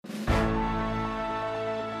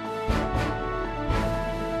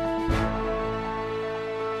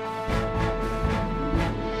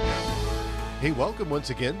Hey, welcome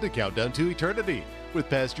once again to Countdown to Eternity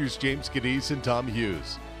with Pastors James Cadiz and Tom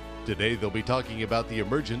Hughes. Today they'll be talking about the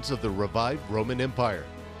emergence of the revived Roman Empire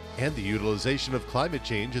and the utilization of climate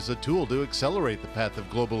change as a tool to accelerate the path of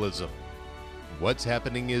globalism. What's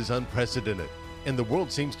happening is unprecedented, and the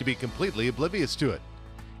world seems to be completely oblivious to it.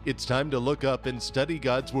 It's time to look up and study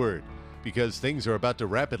God's Word, because things are about to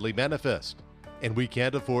rapidly manifest, and we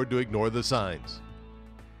can't afford to ignore the signs.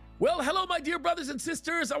 Well, hello, my dear brothers and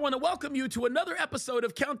sisters. I want to welcome you to another episode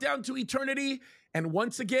of Countdown to Eternity. And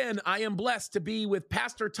once again, I am blessed to be with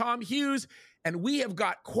Pastor Tom Hughes, and we have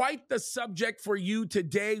got quite the subject for you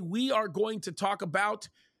today. We are going to talk about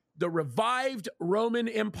the revived Roman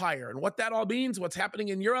Empire and what that all means, what's happening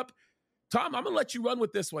in Europe. Tom, I'm going to let you run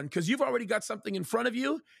with this one because you've already got something in front of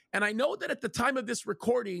you. And I know that at the time of this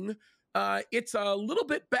recording, it's a little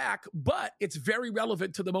bit back, but it's very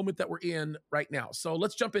relevant to the moment that we're in right now. So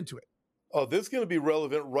let's jump into it. Oh, this is going to be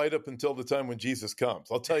relevant right up until the time when Jesus comes.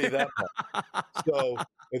 I'll tell you that much. So,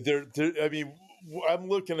 I'm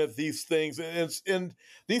looking at these things, and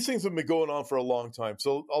these things have been going on for a long time.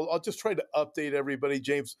 So I'll just try to update everybody.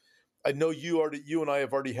 James, I know you and I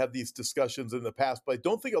have already had these discussions in the past, but I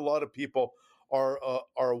don't think a lot of people are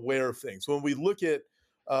aware of things. When we look at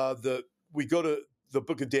we go to the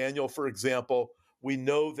book of Daniel, for example, we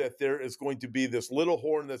know that there is going to be this little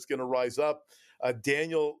horn that's going to rise up.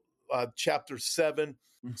 Daniel chapter 7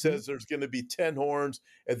 says there's going to be 10 horns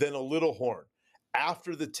and then a little horn.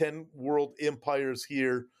 After the 10 world empires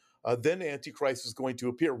here, then Antichrist is going to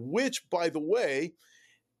appear, which, by the way,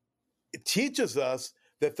 it teaches us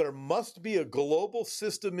that there must be a global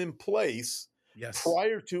system in place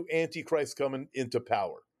prior to Antichrist coming into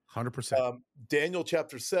power. 100%. Daniel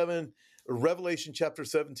chapter 7, Revelation chapter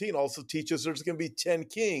 17 also teaches there's going to be 10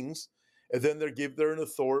 kings, and then they give their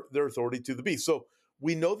authority to the beast. So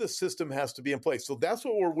we know the system has to be in place. So that's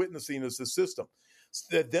what we're witnessing is the system.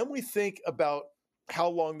 Then we think about how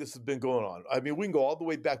long this has been going on. I mean, we can go all the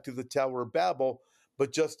way back to the Tower of Babel,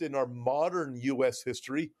 but just in our modern U.S.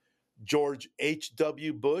 history, George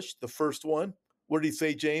H.W. Bush, the first one, what did he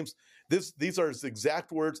say, James? These are his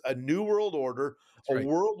exact words: a new world order, a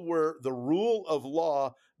world where the rule of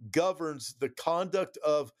law governs the conduct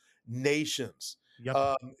of nations.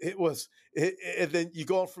 Yep. And then you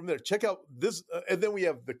go on from there. Check out this, and then we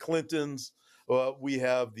have the Clintons, we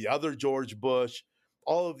have the other George Bush,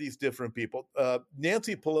 all of these different people.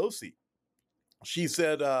 Nancy Pelosi, she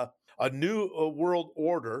said a new world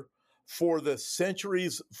order for the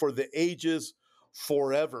centuries, for the ages,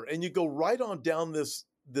 forever. And you go right on down this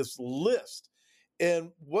list.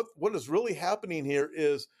 And what is really happening here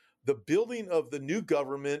is the building of the new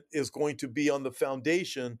government is going to be on the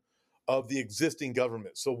foundation of the existing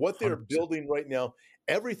government. So what they're 100%. building right now,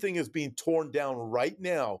 everything is being torn down right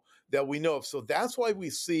now that we know of. So that's why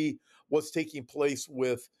we see what's taking place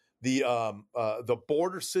with the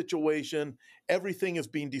border situation. Everything is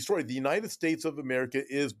being destroyed. The United States of America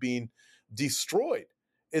is being destroyed.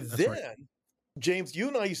 And That's then, right. James, you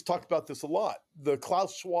and I used to talk about this a lot. The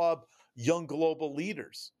Klaus Schwab Young Global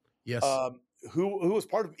Leaders. Yes. Who was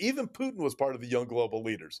part of, even Putin was part of the Young Global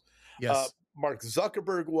Leaders. Yes. Mark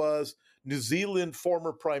Zuckerberg was, New Zealand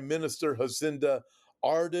former Prime Minister Jacinda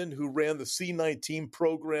Ardern, who ran the C-19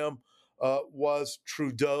 program, was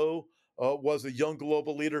Trudeau, was a young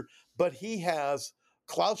global leader. But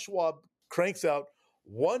Klaus Schwab cranks out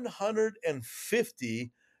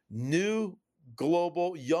 150 new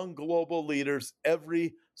young global leaders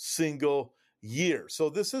every single year.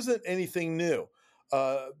 So this isn't anything new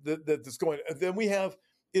that's going. And then we have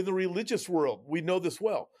in the religious world, we know this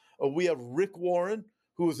well. We have Rick Warren,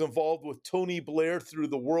 who was involved with Tony Blair through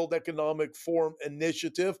the World Economic Forum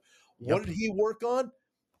initiative. Yep. What did he work on?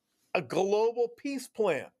 A global peace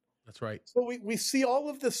plan. That's right. So we see all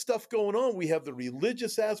of this stuff going on. We have the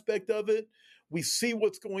religious aspect of it. We see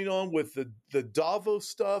what's going on with the Davos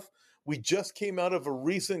stuff. We just came out of a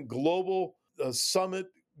recent global summit.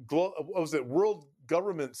 What was it? World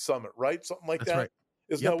Government Summit, right? Something like That's that. right.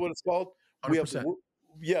 Isn't Yep. that what it's called? 100%.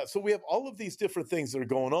 So we have all of these different things that are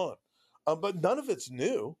going on, but none of it's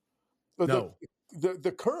new. No.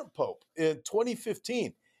 The current Pope in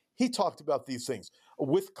 2015, he talked about these things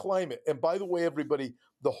with climate. And by the way, everybody,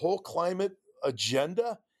 the whole climate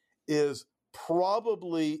agenda is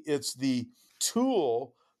it's the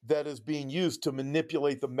tool that is being used to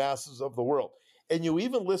manipulate the masses of the world. And you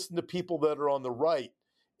even listen to people that are on the right,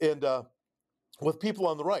 and with people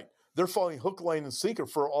on the right, they're falling hook, line, and sinker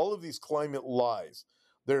for all of these climate lies.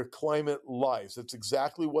 They're climate lies. That's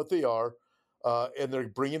exactly what they are. And they're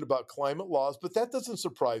bringing about climate laws. But that doesn't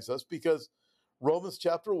surprise us because Romans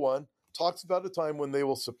chapter 1 talks about a time when they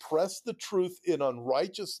will suppress the truth in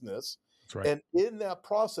unrighteousness That's right. And in that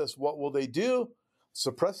process, what will they do?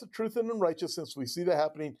 Suppress the truth and unrighteousness. We see that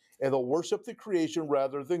happening, and they'll worship the creation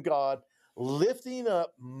rather than God, lifting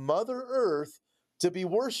up Mother Earth to be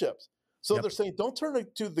worshipped. So they're saying, don't turn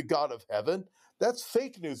to the God of heaven. That's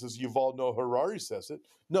fake news, as Yuval Noah Harari says it.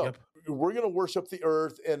 No, we're going to worship the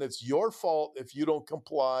earth, and it's your fault if you don't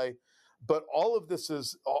comply. But all of this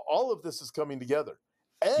is coming together.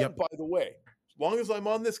 And by the way, as long as I'm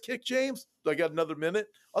on this kick, James, I got another minute.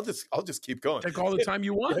 I'll just keep going. Take all the time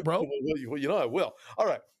you want, bro. Well, you know I will. All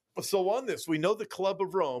right. So on this, we know the Club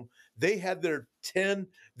of Rome. They had the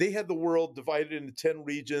world divided into 10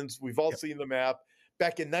 regions. We've all seen the map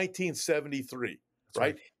back in 1973,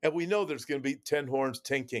 right? And we know there's going to be 10 horns,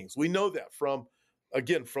 10 kings. We know that from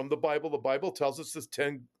the Bible. The Bible tells us this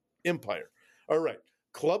 10 empire. All right.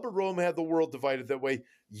 Club of Rome had the world divided that way.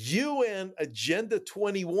 UN Agenda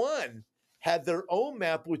 21 had their own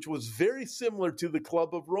map, which was very similar to the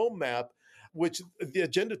Club of Rome map, which the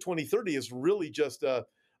Agenda 2030 is really just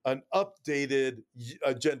an updated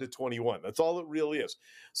Agenda 21. That's all it really is.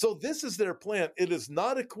 So this is their plan. It is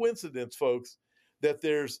not a coincidence, folks, that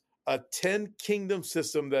there's a 10 kingdom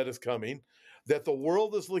system that is coming, that the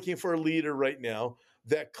world is looking for a leader right now,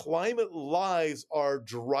 that climate lies are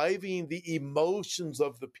driving the emotions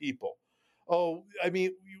of the people. Oh, I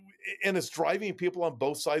mean, and it's driving people on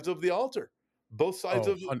both sides of the altar, both sides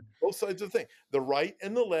of the thing. The right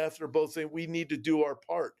and the left are both saying we need to do our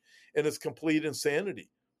part, and it's complete insanity.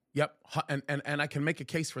 Yep, and I can make a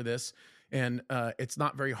case for this, and it's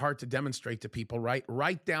not very hard to demonstrate to people, right?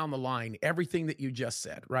 Right down the line, everything that you just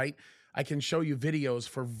said, right? I can show you videos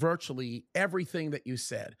for virtually everything that you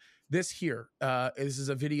said. This here, this is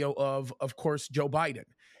a video of course, Joe Biden.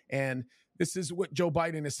 And this is what Joe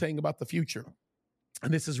Biden is saying about the future.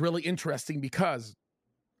 And this is really interesting because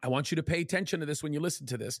I want you to pay attention to this when you listen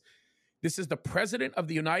to this. This is the president of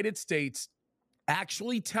the United States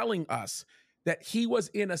actually telling us that he was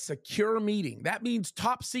in a secure meeting. That means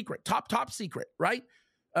top secret, top secret, right?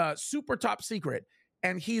 Super top secret.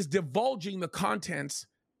 And he's divulging the contents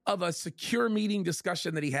of a secure meeting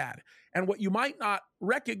discussion that he had. And what you might not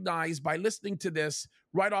recognize by listening to this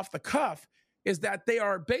right off the cuff is that they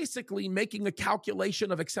are basically making a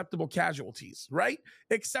calculation of acceptable casualties, right?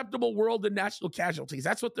 Acceptable world and national casualties.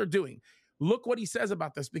 That's what they're doing. Look what he says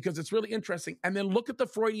about this because it's really interesting. And then look at the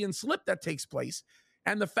Freudian slip that takes place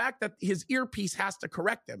and the fact that his earpiece has to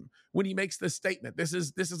correct him when he makes this statement. This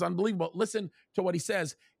is unbelievable. Listen to what he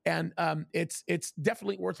says. And it's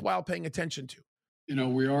definitely worthwhile paying attention to. You know,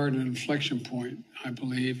 we are at an inflection point, I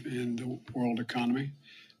believe, in the world economy.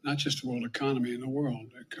 Not just the world economy, in the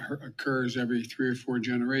world. It occurs every 3 or 4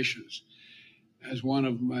 generations. As one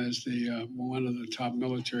of the top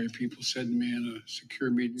military people said to me in a secure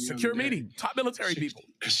meeting. Top military people.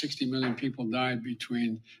 60 million people died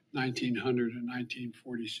between 1900 and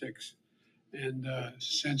 1946. And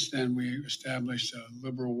since then, we established a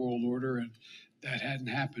liberal world order, and that hadn't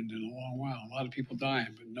happened in a long while. A lot of people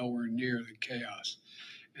dying, but nowhere near the chaos.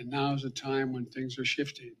 And now is a time when things are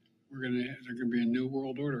shifting. There's going to be a new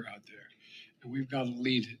world order out there, and we've got to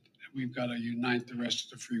lead it. We've got to unite the rest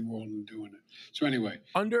of the free world in doing it. So anyway.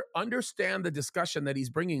 Understand the discussion that he's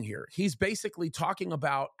bringing here. He's basically talking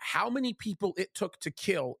about how many people it took to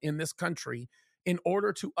kill in this country in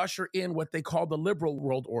order to usher in what they call the liberal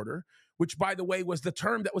world order, which, by the way, was the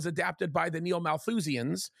term that was adapted by the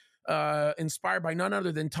Neo-Malthusians, inspired by none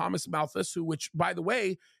other than Thomas Malthus, which, by the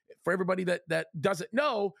way, for everybody that doesn't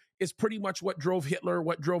know, is pretty much what drove Hitler,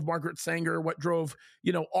 what drove Margaret Sanger, what drove,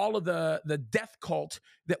 all of the death cult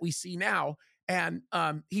that we see now. And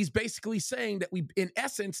he's basically saying that we, in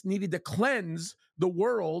essence, needed to cleanse the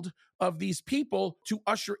world of these people to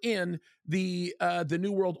usher in the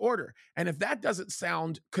New World Order. And if that doesn't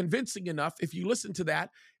sound convincing enough, if you listen to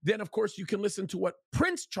that, then, of course, you can listen to what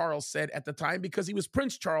Prince Charles said at the time, because he was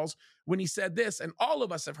Prince Charles when he said this. And all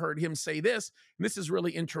of us have heard him say this. And this is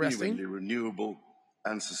really interesting. Renewable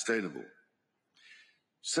and sustainable.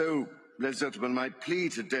 So, ladies and gentlemen, my plea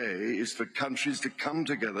today is for countries to come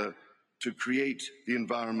together to create the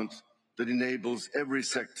environment that enables every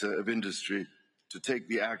sector of industry to take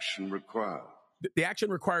the action required. The action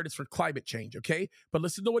required is for climate change, okay? But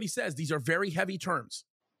listen to what he says. These are very heavy terms.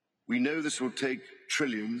 We know this will take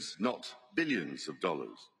trillions, not billions of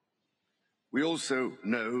dollars. We also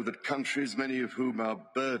know that countries, many of whom are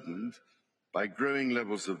burdened by growing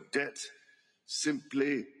levels of debt,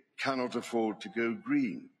 simply cannot afford to go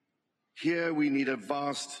green. Here we need a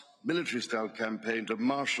vast military-style campaign to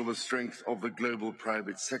marshal the strength of the global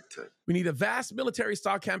private sector. We need a vast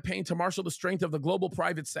military-style campaign to marshal the strength of the global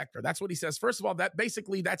private sector. That's what he says. First of all,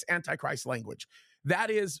 that's Antichrist language.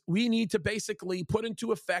 That is, we need to basically put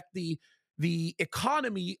into effect the the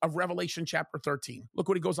economy of Revelation chapter 13. Look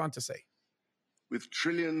what he goes on to say. With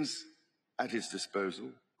trillions at his disposal.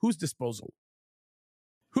 Whose disposal?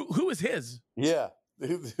 Who is his? Yeah.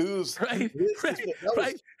 Who's right? That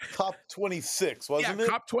was COP26, wasn't it?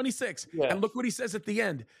 Yeah, COP26. Yeah. And look what he says at the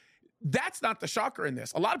end. That's not the shocker in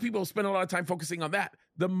this. A lot of people spend a lot of time focusing on that.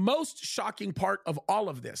 The most shocking part of all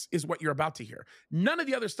of this is what you're about to hear. None of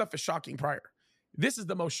the other stuff is shocking prior. This is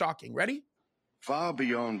the most shocking. Ready? Far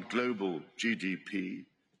beyond global GDP,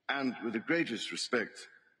 and with the greatest respect,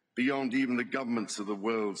 beyond even the governments of the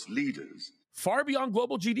world's leaders. Far beyond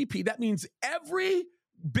global GDP. That means every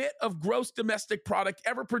bit of gross domestic product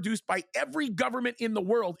ever produced by every government in the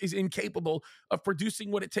world is incapable of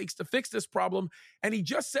producing what it takes to fix this problem. And he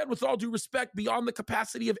just said, with all due respect, beyond the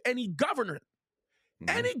capacity of any government.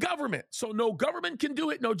 Any government. So no government can do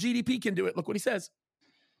it. No GDP can do it. Look what he says.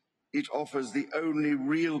 It offers the only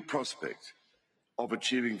real prospect of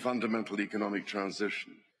achieving fundamental economic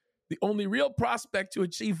transition. The only real prospect to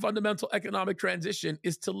achieve fundamental economic transition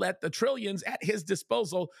is to let the trillions at his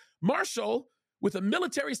disposal marshal with a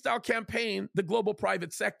military-style campaign, the global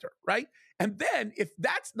private sector, right? And then if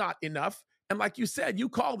that's not enough, and like you said, you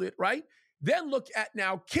called it, right? Then look at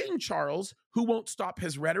now King Charles, who won't stop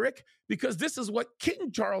his rhetoric, because this is what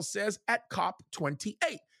King Charles says at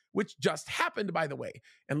COP28, which just happened, by the way.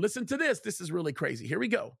 And listen to this. This is really crazy. Here we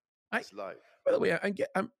go. By the way,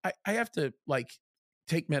 I have to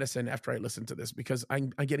take medicine after I listen to this because I'm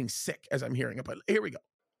getting sick as I'm hearing it. But here we go.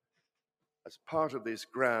 As part of this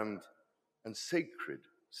grand and sacred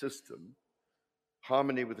system,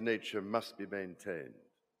 harmony with nature must be maintained.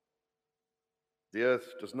 The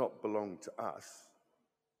earth does not belong to us.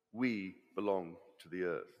 We belong to the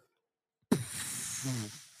earth.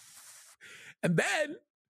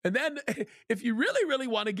 And then if you really, really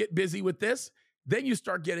want to get busy with this, then you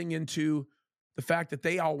start getting into the fact that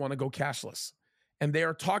they all want to go cashless. And they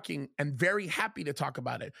are talking and very happy to talk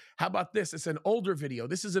about it. How about this? It's an older video.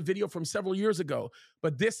 This is a video from several years ago,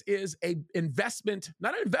 but this is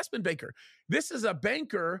not an investment banker. This is a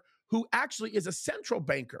banker who actually is a central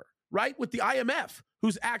banker, right? With the IMF,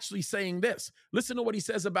 who's actually saying this. Listen to what he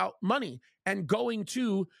says about money and going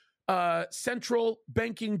to central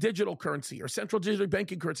banking digital currency or central digital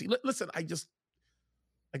banking currency. Listen, I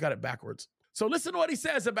got it backwards. So listen to what he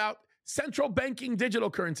says about central banking digital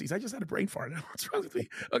currencies. I just had a brain fart. What's wrong with me?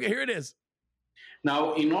 Okay, here it is.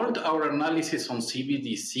 Now, in all our analysis on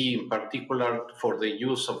CBDC, in particular for the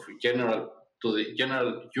use of general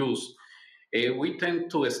use, we tend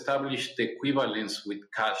to establish the equivalence with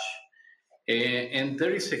cash. And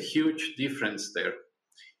there is a huge difference there.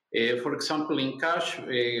 For example, in cash,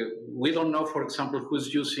 we don't know, for example,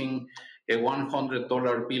 who's using a $100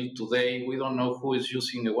 bill today. We don't know who is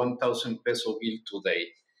using a 1,000 peso bill today.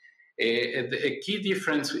 A key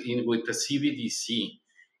difference with the CBDC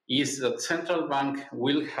is that central bank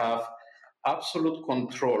will have absolute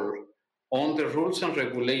control on the rules and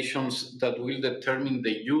regulations that will determine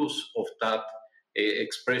the use of that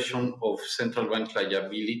expression of central bank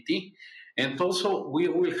liability. And also, we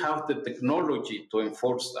will have the technology to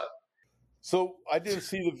enforce that. So I didn't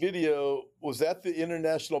see the video. Was that the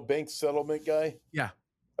International Bank Settlement guy? Yeah.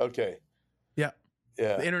 Okay. Yeah.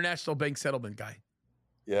 Yeah. The International Bank Settlement guy.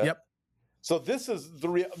 Yeah. Yep. So this is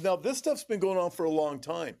now this stuff's been going on for a long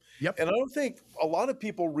time. Yep. And I don't think a lot of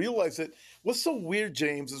people realize it. What's so weird,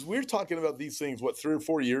 James, is we were talking about these things, 3 or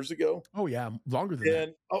 4 years ago? Oh, yeah. Longer than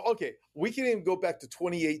that. Okay. We can even go back to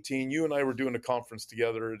 2018. You and I were doing a conference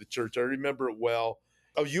together at a church. I remember it well.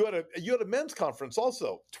 Oh, you had a men's conference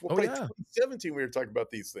also. By 2017, we were talking about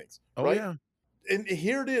these things. Oh, right? yeah. And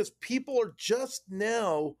here it is. People are just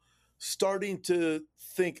now starting to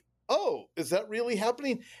think, oh, is that really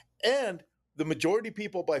happening? And the majority of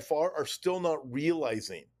people by far are still not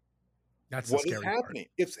realizing what is happening.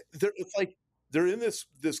 It's like they're in this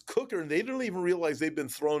cooker and they don't even realize they've been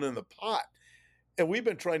thrown in the pot. And we've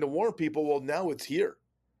been trying to warn people. Well, now it's here.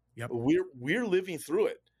 Yep. We're living through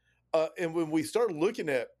it. And when we start looking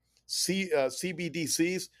at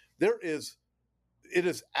CBDCs, it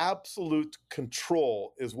is absolute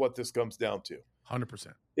control is what this comes down to.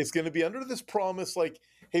 100%. It's going to be under this promise like,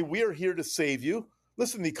 hey, we are here to save you.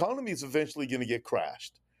 Listen, the economy is eventually going to get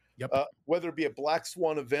crashed. Yep. Whether it be a black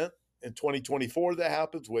swan event in 2024 that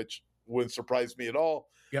happens, which wouldn't surprise me at all.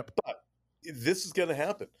 Yep. But this is going to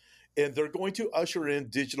happen. And they're going to usher in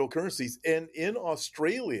digital currencies. And in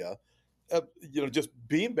Australia, just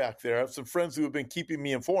being back there, I have some friends who have been keeping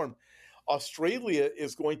me informed. Australia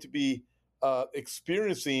is going to be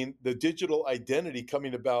experiencing the digital identity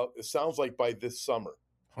coming about, it sounds like, by this summer.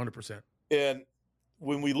 100%. And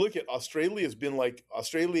when we look at Australia, has been like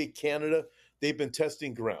Australia, Canada, they've been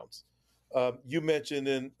testing grounds. You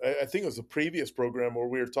mentioned I think it was a previous program where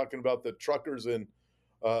we were talking about the truckers in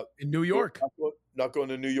New York, not going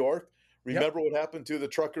to New York. Remember Yep. what happened to the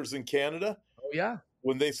truckers in Canada? Oh yeah.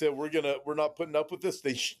 When they said we're not putting up with this,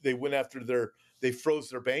 they went after they froze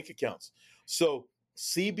their bank accounts. So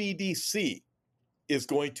CBDC is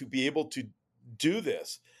going to be able to do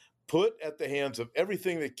this, put at the hands of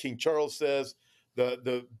everything that King Charles says,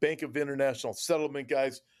 the Bank of International Settlement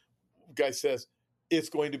guy says, it's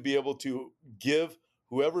going to be able to give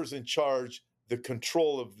whoever's in charge the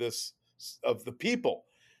control of the people.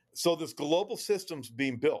 So this global system's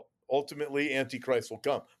being built. Ultimately, Antichrist will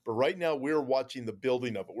come. But right now, we're watching the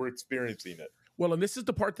building of it. We're experiencing it. Well, and this is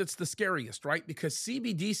the part that's the scariest, right? Because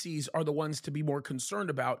CBDCs are the ones to be more concerned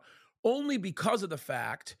about, only because of the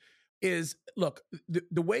fact is, look,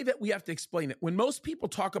 the way that we have to explain it, when most people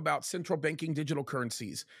talk about central banking digital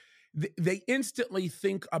currencies, they instantly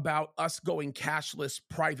think about us going cashless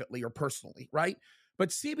privately or personally, right? But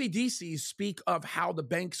CBDCs speak of how the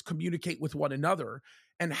banks communicate with one another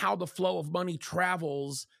and how the flow of money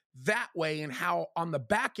travels that way and how on the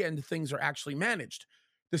back end things are actually managed.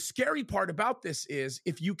 The scary part about this is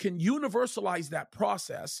if you can universalize that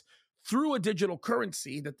process through a digital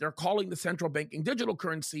currency that they're calling the central banking digital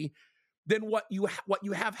currency, then what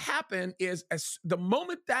you have happen is, as the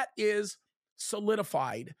moment that is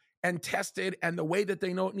solidified and tested and the way that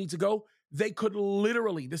they know it needs to go, they could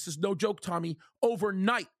literally, this is no joke, Tommy,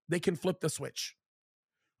 overnight, they can flip the switch.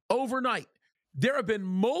 Overnight. There have been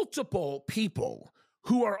multiple people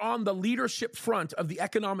who are on the leadership front of the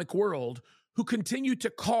economic world who continue to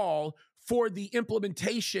call for the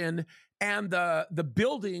implementation and the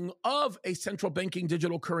building of a central banking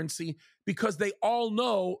digital currency, because they all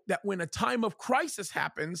know that when a time of crisis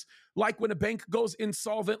happens, like when a bank goes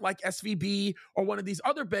insolvent like SVB or one of these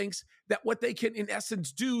other banks, that what they can in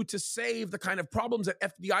essence do to save the kind of problems that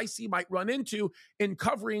FDIC might run into in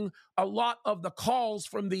covering a lot of the calls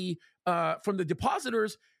from the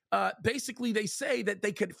depositors, basically they say that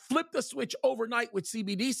they could flip the switch overnight with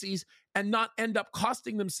CBDCs and not end up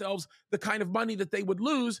costing themselves the kind of money that they would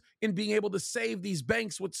lose in being able to save these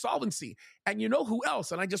banks with solvency. And you know who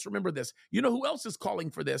else, and I just remember this, you know who else is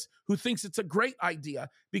calling for this, who thinks it's a great idea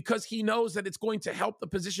because he knows that it's going to help the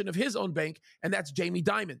position of his own bank, and that's Jamie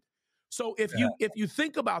Dimon. So if you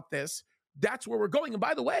think about this, that's where we're going. And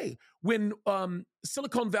by the way, when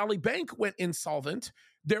Silicon Valley Bank went insolvent,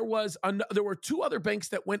 there were two other banks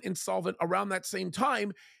that went insolvent around that same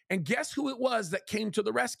time. And guess who it was that came to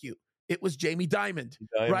the rescue? It was Jamie Dimon,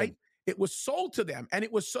 right? It was sold to them. And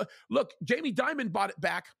it was, look, Jamie Dimon bought it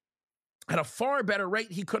back at a far better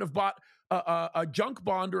rate. He could have bought a junk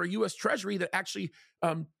bond or a U.S. Treasury that actually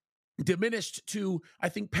diminished to, I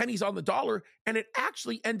think, pennies on the dollar. And it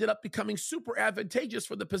actually ended up becoming super advantageous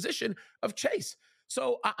for the position of Chase.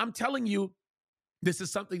 So I'm telling you, this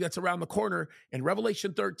is something that's around the corner, and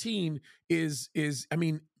Revelation 13 is I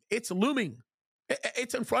mean, it's looming.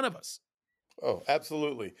 It's in front of us. Oh,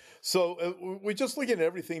 absolutely. So we're just looking at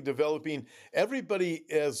everything developing. Everybody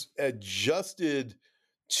has adjusted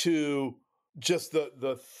to just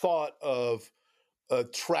the thought of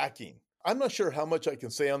tracking. I'm not sure how much I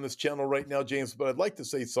can say on this channel right now, James, but I'd like to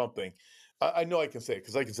say something. I know I can say it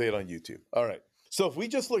because I can say it on YouTube. All right. So if we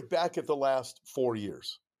just look back at the last 4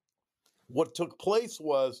 years, what took place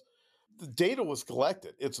was the data was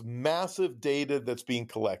collected. It's massive data that's being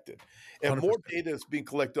collected. And 100%. More data is being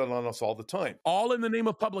collected on us all the time. All in the name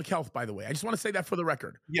of public health, by the way. I just want to say that for the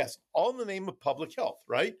record. Yes, all in the name of public health,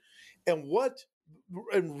 right? And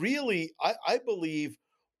really, I believe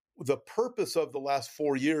the purpose of the last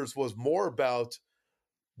 4 years was more about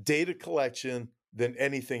data collection than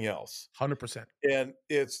anything else. 100%. And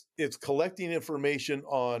it's collecting information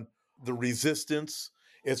on the resistance.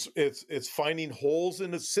 It's finding holes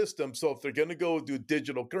in the system. So if they're going to go do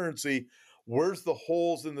digital currency, where's the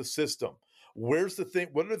holes in the system? Where's the thing?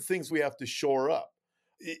 What are the things we have to shore up?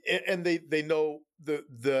 And they know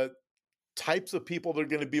the types of people that are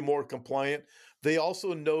going to be more compliant. They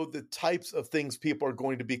also know the types of things people are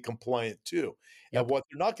going to be compliant to and what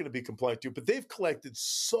they're not going to be compliant to. But they've collected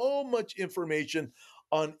so much information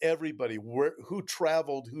on everybody, who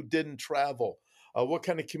traveled, who didn't travel, what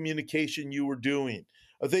kind of communication you were doing.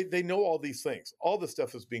 They know all these things. All this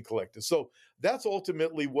stuff is being collected. So that's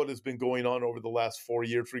ultimately what has been going on over the last 4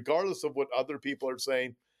 years, regardless of what other people are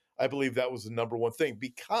saying. I believe that was the number one thing,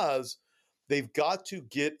 because they've got to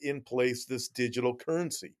get in place this digital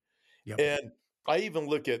currency. Yep. And I even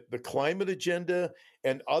look at the climate agenda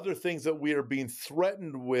and other things that we are being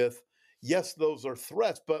threatened with. Yes, those are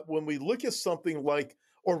threats. But when we look at something like,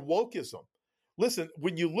 or wokeism, listen,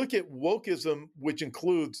 when you look at wokeism, which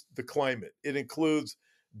includes the climate, it includes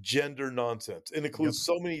gender nonsense. It includes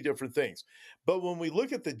so many different things. But when we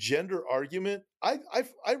look at the gender argument, I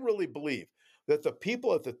really believe that the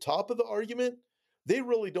people at the top of the argument, they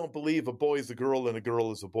really don't believe a boy is a girl and a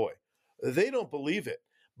girl is a boy. They don't believe it,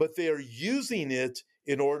 but they are using it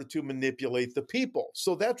in order to manipulate the people.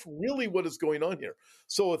 So that's really what is going on here.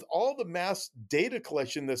 So with all the mass data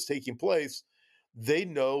collection that's taking place, they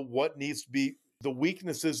know what needs to be the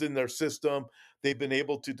weaknesses in their system. They've been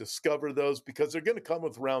able to discover those because they're going to come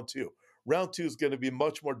with round two. Round two is going to be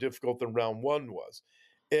much more difficult than round one was.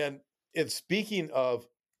 And speaking of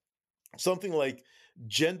something like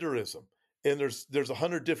genderism, and there's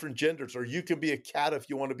 100 different genders, or you can be a cat if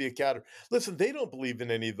you want to be a cat. Listen, they don't believe in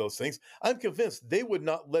any of those things. I'm convinced they would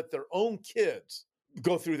not let their own kids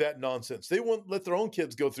go through that nonsense. They won't let their own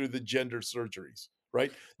kids go through the gender surgeries,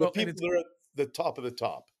 right? The people that are at the top of the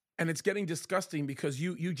top. And it's getting disgusting because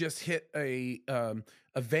you just hit a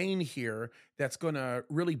vein here that's going to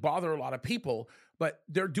really bother a lot of people. But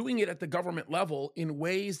they're doing it at the government level in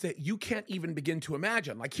ways that you can't even begin to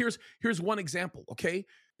imagine. Like here's one example. Okay,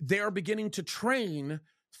 they are beginning to train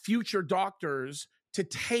future doctors to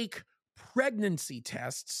take pregnancy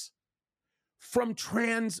tests from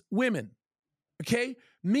trans women. Okay,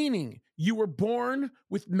 meaning you were born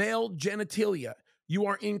with male genitalia. You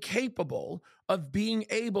are incapable of being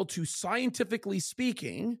able to, scientifically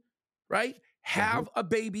speaking, right, have a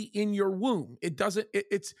baby in your womb.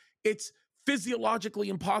 It's physiologically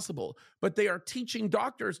impossible. But they are teaching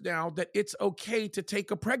doctors now that it's okay to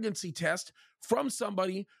take a pregnancy test from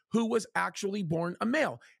somebody who was actually born a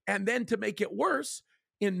male. And then to make it worse,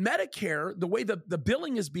 in Medicare, the way the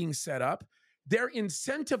billing is being set up, they're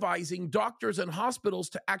incentivizing doctors and hospitals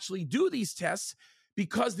to actually do these tests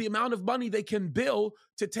because the amount of money they can bill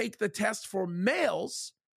to take the test for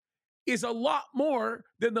males is a lot more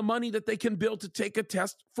than the money that they can bill to take a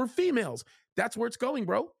test for females. That's where it's going,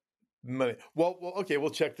 bro. Money. Well, okay, we'll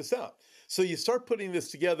check this out. So you start putting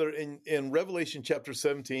this together in Revelation chapter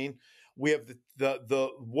 17. We have the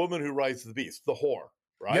woman who rides the beast, the whore,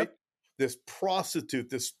 right? Yep. This prostitute,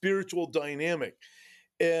 this spiritual dynamic.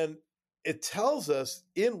 And it tells us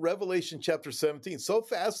in Revelation chapter 17, so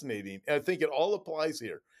fascinating, and I think it all applies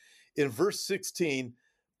here. In verse 16,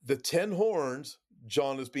 the 10 horns,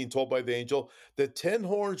 John is being told by the angel, the 10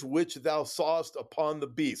 horns which thou sawest upon the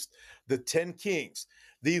beast, the 10 kings,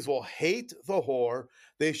 these will hate the whore,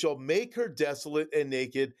 they shall make her desolate and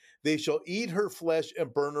naked, they shall eat her flesh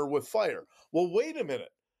and burn her with fire. Well, wait a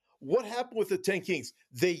minute. What happened with the 10 kings?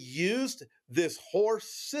 They used this whore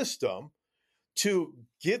system to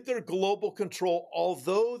get their global control,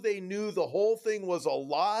 although they knew the whole thing was a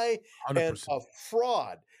lie 100%. And a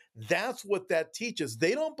fraud. That's what that teaches.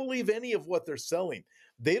 They don't believe any of what they're selling.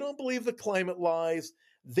 They don't believe the climate lies.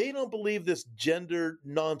 They don't believe this gender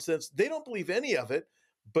nonsense. They don't believe any of it,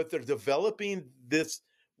 but they're developing this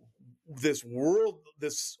world,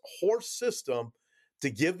 this horse system to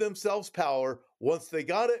give themselves power. Once they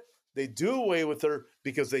got it, they do away with her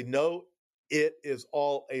because they know it is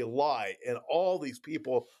all a lie, and all these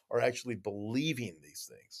people are actually believing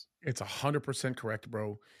these things. It's 100% correct,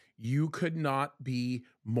 bro. You could not be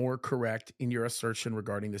more correct in your assertion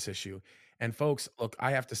regarding this issue. And folks, look,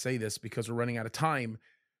 I have to say this because we're running out of time.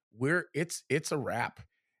 It's a wrap.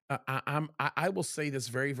 I will say this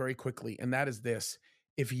very, very quickly, and that is this.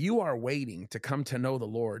 If you are waiting to come to know the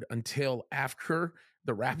Lord until after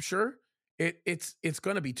the rapture, it's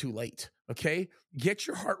going to be too late, okay? Get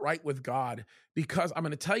your heart right with God, because I'm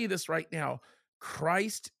going to tell you this right now.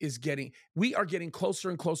 We are getting closer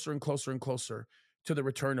and closer and closer and closer to the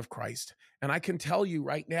return of Christ. And I can tell you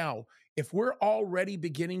right now, if we're already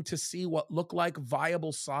beginning to see what look like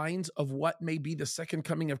viable signs of what may be the second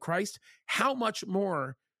coming of Christ, how much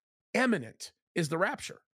more imminent is the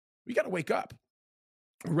rapture? We got to wake up.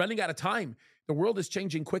 We're running out of time. The world is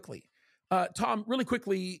changing quickly. Tom, really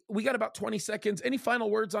quickly, we got about 20 seconds. Any final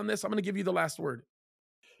words on this? I'm going to give you the last word.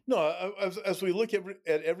 No, as we look at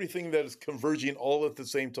everything that is converging all at the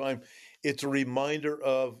same time, it's a reminder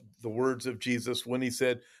of the words of Jesus when he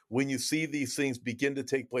said, when you see these things begin to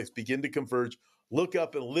take place, begin to converge, look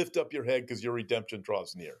up and lift up your head because your redemption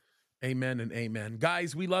draws near. Amen and amen.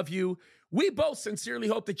 Guys, we love you. We both sincerely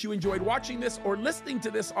hope that you enjoyed watching this or listening to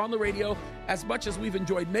this on the radio as much as we've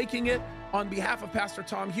enjoyed making it. On behalf of Pastor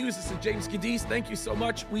Tom Hughes, this is James Cadiz. Thank you so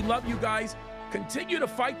much. We love you guys. Continue to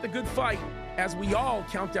fight the good fight as we all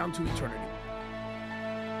count down to eternity.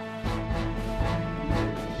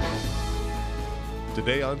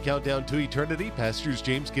 Today on Countdown to Eternity, Pastors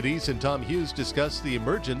James Cadiz and Tom Hughes discuss the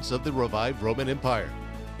emergence of the revived Roman Empire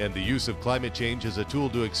and the use of climate change as a tool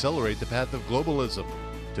to accelerate the path of globalism.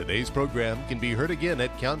 Today's program can be heard again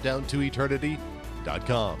at Countdown to Eternity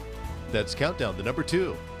eternity.com. That's countdown the number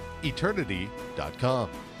 2, eternity.com.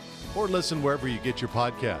 Or listen wherever you get your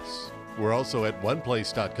podcasts. We're also at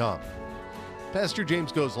oneplace.com. Pastor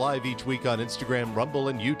James goes live each week on Instagram, Rumble,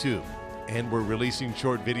 and YouTube. And we're releasing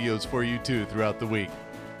short videos for you too throughout the week,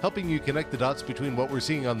 helping you connect the dots between what we're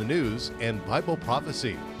seeing on the news and Bible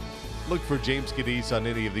prophecy. Look for James Cadiz on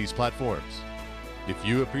any of these platforms. If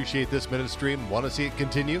you appreciate this ministry and want to see it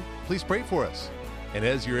continue, please pray for us. And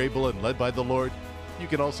as you're able and led by the Lord, you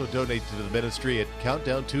can also donate to the ministry at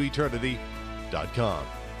countdowntoeternity.com.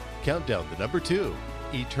 Countdown the number 2,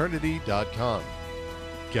 eternity.com.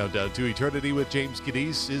 Countdown to Eternity with James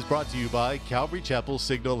Cadiz is brought to you by Calvary Chapel,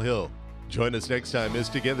 Signal Hill. Join us next time as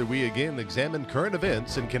together we again examine current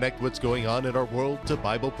events and connect what's going on in our world to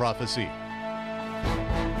Bible prophecy.